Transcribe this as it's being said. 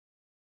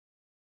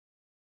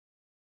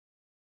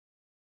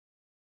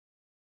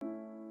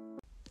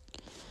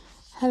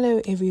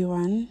Hello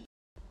everyone.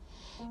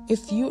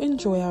 If you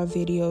enjoy our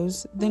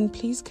videos, then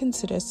please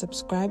consider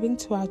subscribing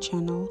to our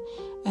channel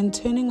and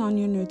turning on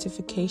your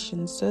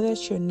notifications so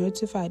that you're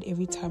notified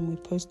every time we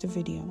post a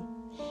video.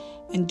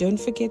 And don't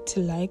forget to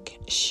like,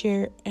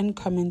 share, and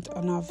comment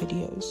on our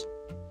videos.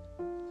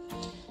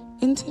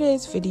 In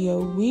today's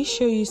video, we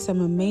show you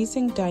some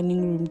amazing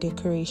dining room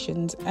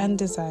decorations and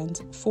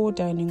designs for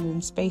dining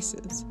room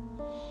spaces.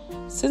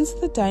 Since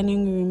the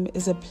dining room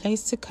is a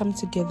place to come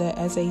together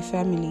as a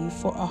family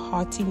for a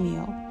hearty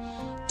meal,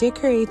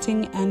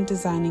 decorating and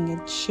designing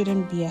it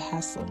shouldn't be a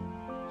hassle.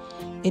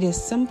 It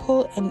is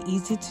simple and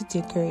easy to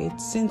decorate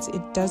since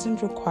it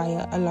doesn't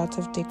require a lot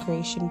of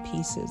decoration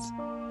pieces.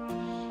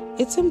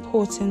 It's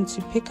important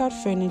to pick out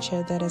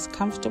furniture that is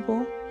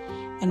comfortable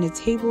and a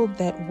table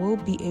that will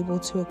be able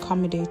to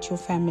accommodate your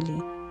family.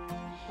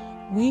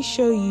 We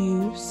show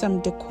you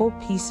some decor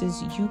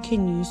pieces you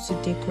can use to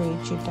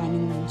decorate your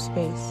dining room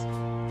space.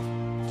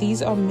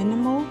 These are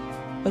minimal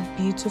but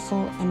beautiful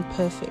and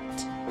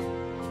perfect,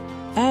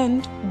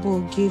 and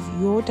will give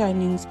your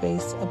dining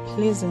space a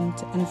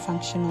pleasant and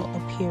functional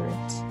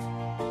appearance.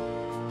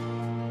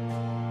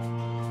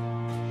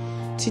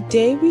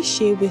 Today we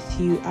share with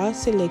you our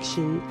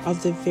selection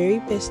of the very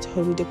best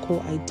home decor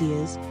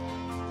ideas.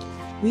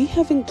 We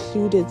have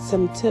included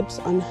some tips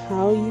on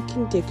how you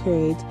can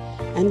decorate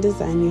and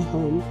design your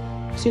home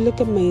to look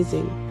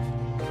amazing.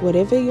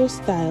 Whatever your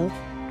style,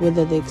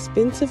 whether the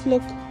expensive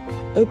look,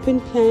 open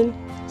plan,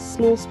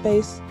 small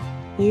space,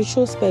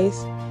 neutral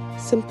space,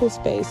 simple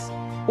space,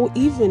 or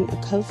even a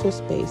colorful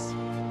space,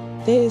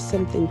 there is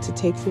something to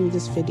take from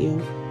this video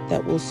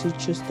that will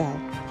suit your style.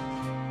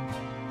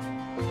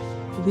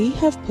 We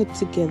have put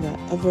together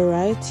a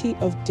variety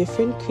of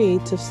different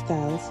creative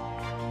styles,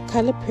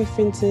 color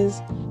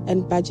preferences,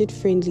 and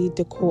budget-friendly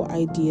decor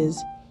ideas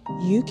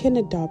you can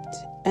adopt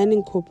and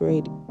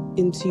incorporate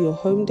into your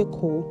home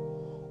decor,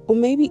 or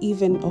maybe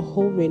even a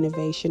whole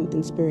renovation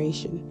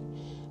inspiration,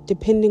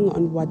 depending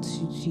on what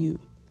suits you.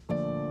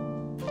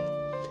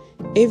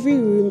 Every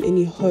room in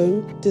your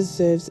home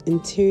deserves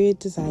interior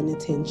design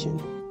attention.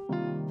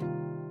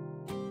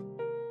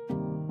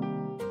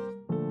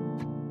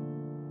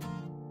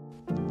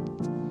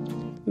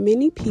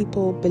 Many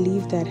people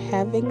believe that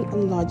having a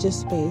larger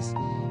space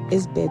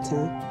is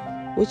better,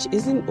 which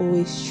isn't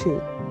always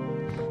true.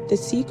 The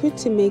secret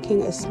to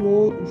making a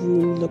small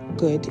room look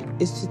good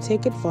is to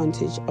take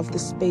advantage of the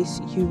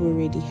space you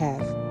already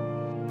have.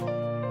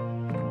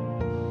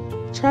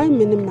 Try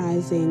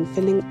minimizing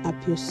filling up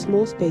your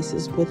small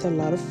spaces with a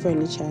lot of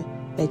furniture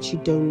that you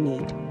don't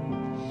need,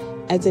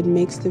 as it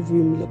makes the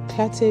room look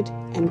cluttered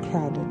and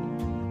crowded.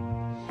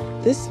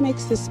 This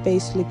makes the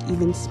space look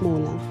even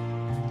smaller.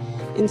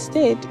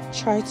 Instead,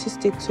 try to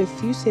stick to a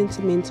few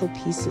sentimental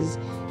pieces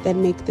that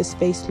make the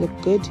space look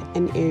good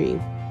and airy.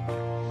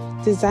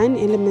 Design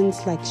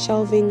elements like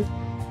shelving,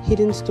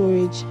 hidden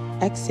storage,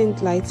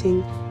 accent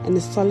lighting, and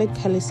a solid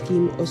color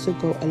scheme also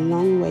go a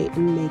long way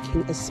in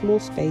making a small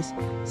space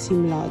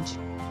seem large.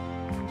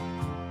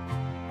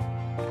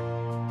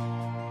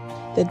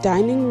 The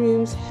dining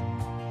rooms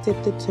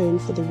set the tone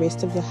for the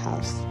rest of the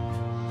house,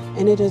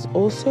 and it is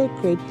also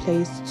a great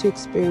place to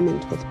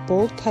experiment with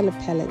bold color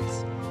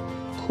palettes,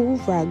 cool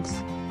rugs,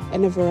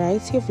 and a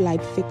variety of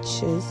light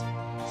fixtures.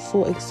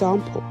 For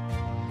example,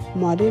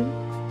 modern,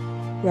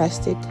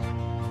 rustic,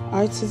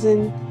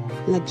 artisan,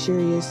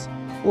 luxurious,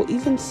 or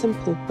even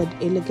simple but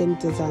elegant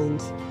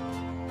designs.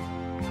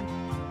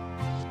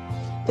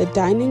 The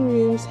dining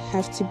rooms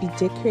have to be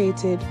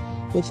decorated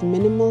with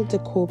minimal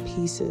decor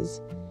pieces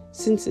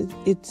since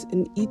it's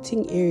an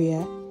eating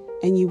area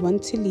and you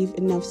want to leave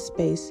enough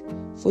space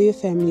for your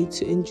family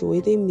to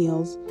enjoy their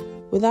meals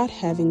without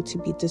having to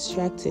be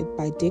distracted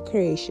by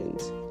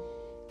decorations,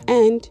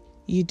 and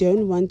you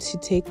don't want to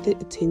take the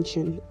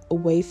attention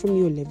away from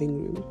your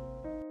living room.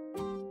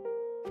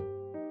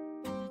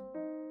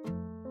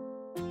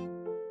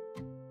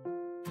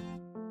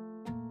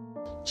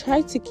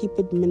 Try to keep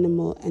it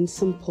minimal and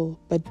simple,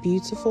 but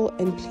beautiful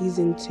and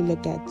pleasing to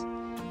look at.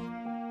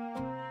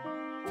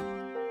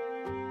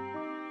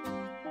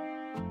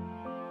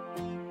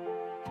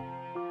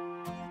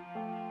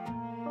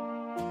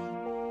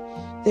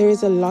 There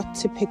is a lot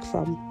to pick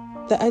from.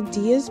 The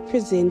ideas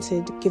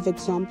presented give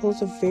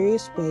examples of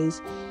various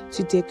ways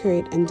to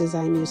decorate and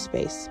design your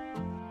space.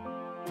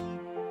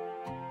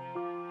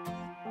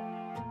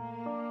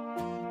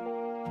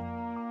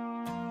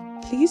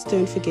 Please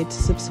don't forget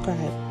to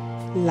subscribe,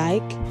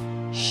 like,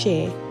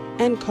 share,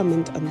 and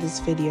comment on this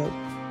video.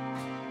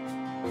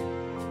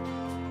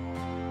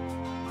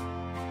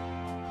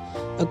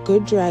 A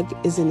good rug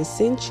is an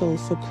essential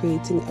for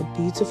creating a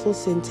beautiful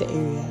center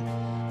area.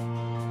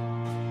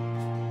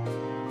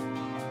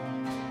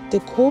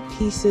 Decor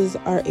pieces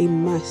are a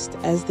must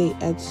as they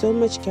add so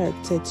much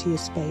character to your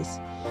space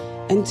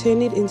and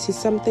turn it into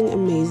something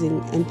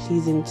amazing and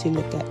pleasing to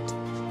look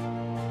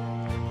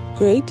at.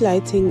 Great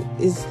lighting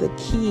is the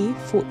key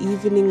for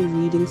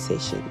evening reading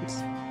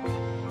sessions.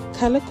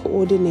 Color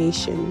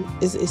coordination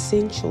is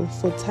essential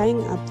for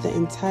tying up the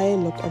entire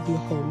look of your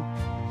home.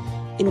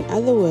 In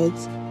other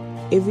words,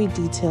 every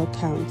detail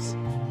counts.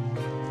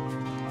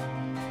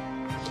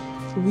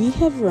 We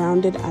have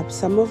rounded up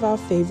some of our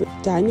favorite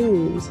dining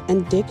rooms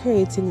and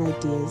decorating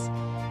ideas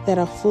that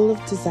are full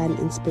of design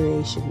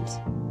inspirations.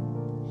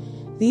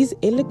 These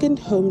elegant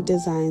home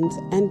designs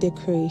and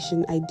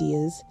decoration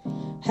ideas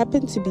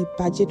happen to be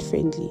budget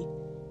friendly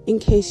in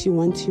case you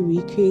want to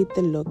recreate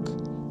the look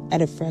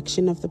at a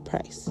fraction of the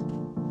price.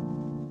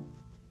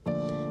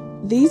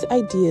 These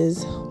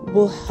ideas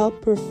will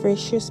help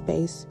refresh your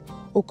space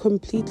or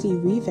completely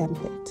revamp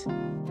it.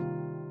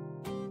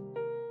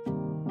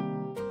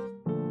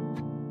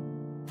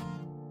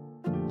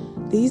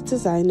 These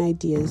design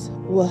ideas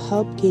will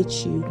help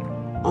get you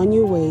on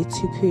your way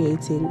to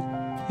creating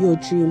your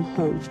dream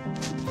home.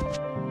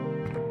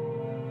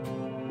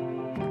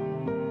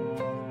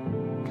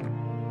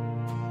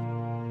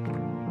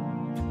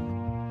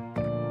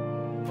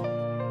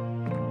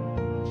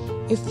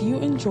 If you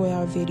enjoy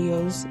our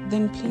videos,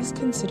 then please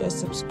consider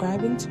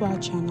subscribing to our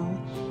channel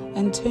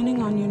and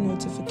turning on your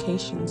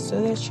notifications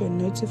so that you're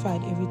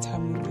notified every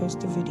time we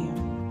post a video.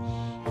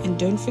 And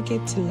don't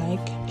forget to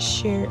like,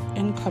 share,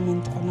 and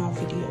comment on our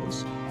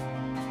videos.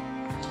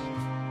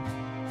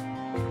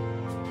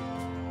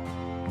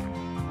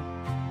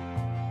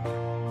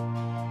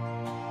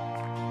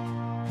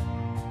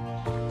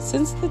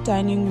 Since the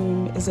dining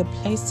room is a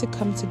place to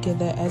come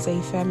together as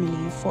a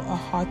family for a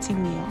hearty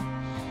meal,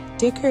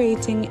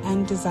 decorating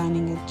and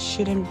designing it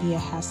shouldn't be a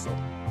hassle.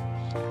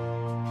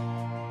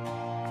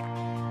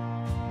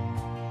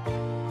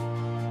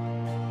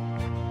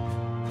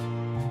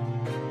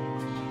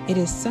 It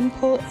is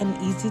simple and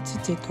easy to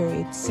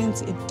decorate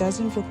since it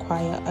doesn't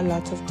require a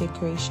lot of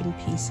decoration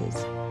pieces.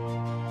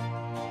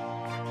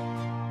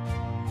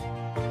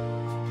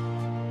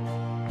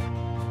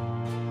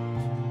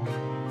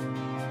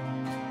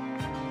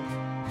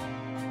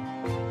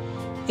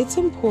 It's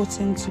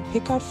important to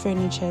pick out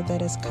furniture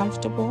that is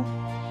comfortable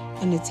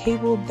and a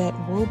table that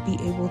will be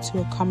able to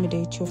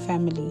accommodate your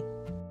family.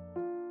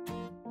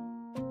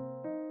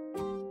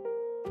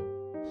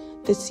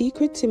 The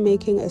secret to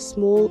making a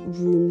small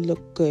room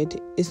look good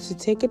is to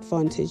take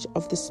advantage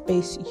of the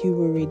space you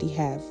already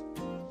have.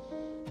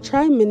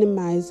 Try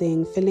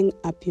minimizing filling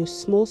up your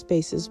small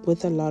spaces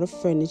with a lot of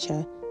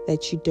furniture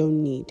that you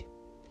don't need,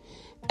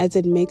 as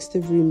it makes the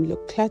room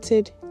look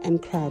cluttered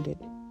and crowded.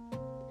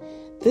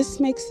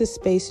 This makes the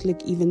space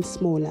look even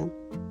smaller.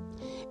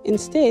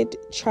 Instead,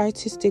 try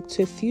to stick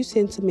to a few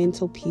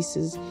sentimental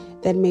pieces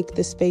that make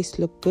the space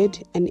look good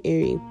and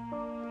airy.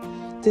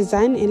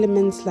 Design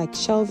elements like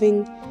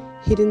shelving,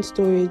 hidden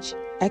storage,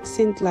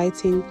 accent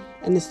lighting,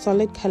 and a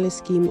solid color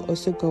scheme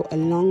also go a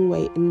long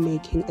way in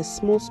making a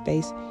small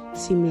space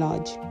seem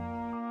large.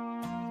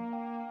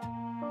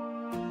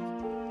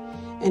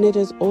 And it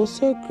is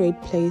also a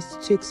great place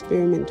to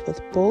experiment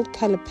with bold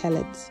color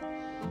palettes,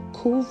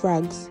 cool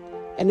rugs,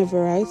 and a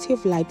variety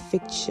of light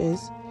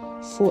fixtures,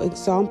 for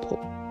example,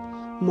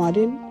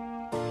 modern,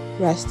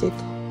 rustic,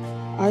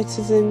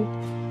 artisan,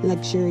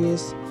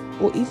 luxurious,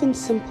 or even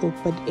simple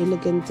but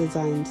elegant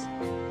designs.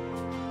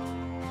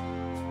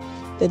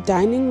 The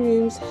dining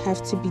rooms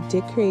have to be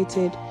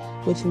decorated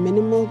with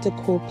minimal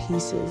decor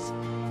pieces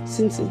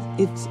since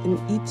it's an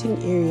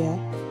eating area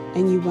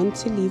and you want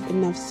to leave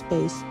enough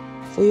space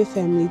for your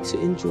family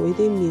to enjoy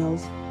their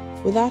meals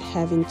without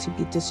having to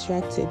be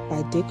distracted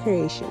by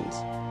decorations.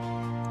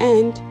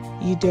 And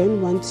you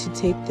don't want to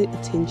take the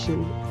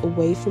attention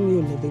away from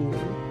your living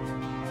room.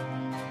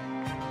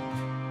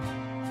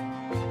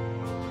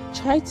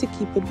 Try to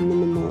keep it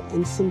minimal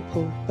and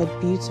simple,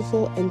 but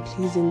beautiful and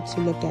pleasing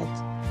to look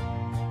at.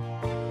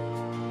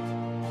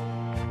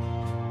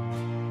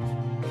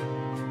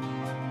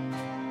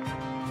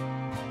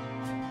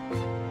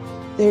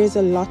 There is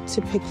a lot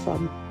to pick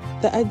from.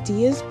 The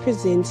ideas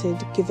presented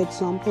give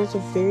examples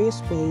of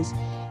various ways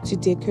to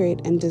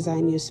decorate and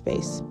design your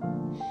space.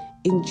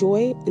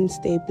 Enjoy and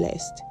stay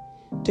blessed.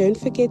 Don't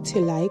forget to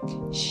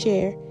like,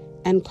 share,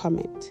 and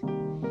comment.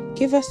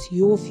 Give us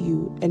your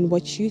view and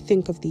what you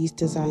think of these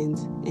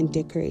designs and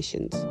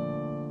decorations.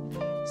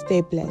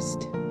 Stay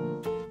blessed.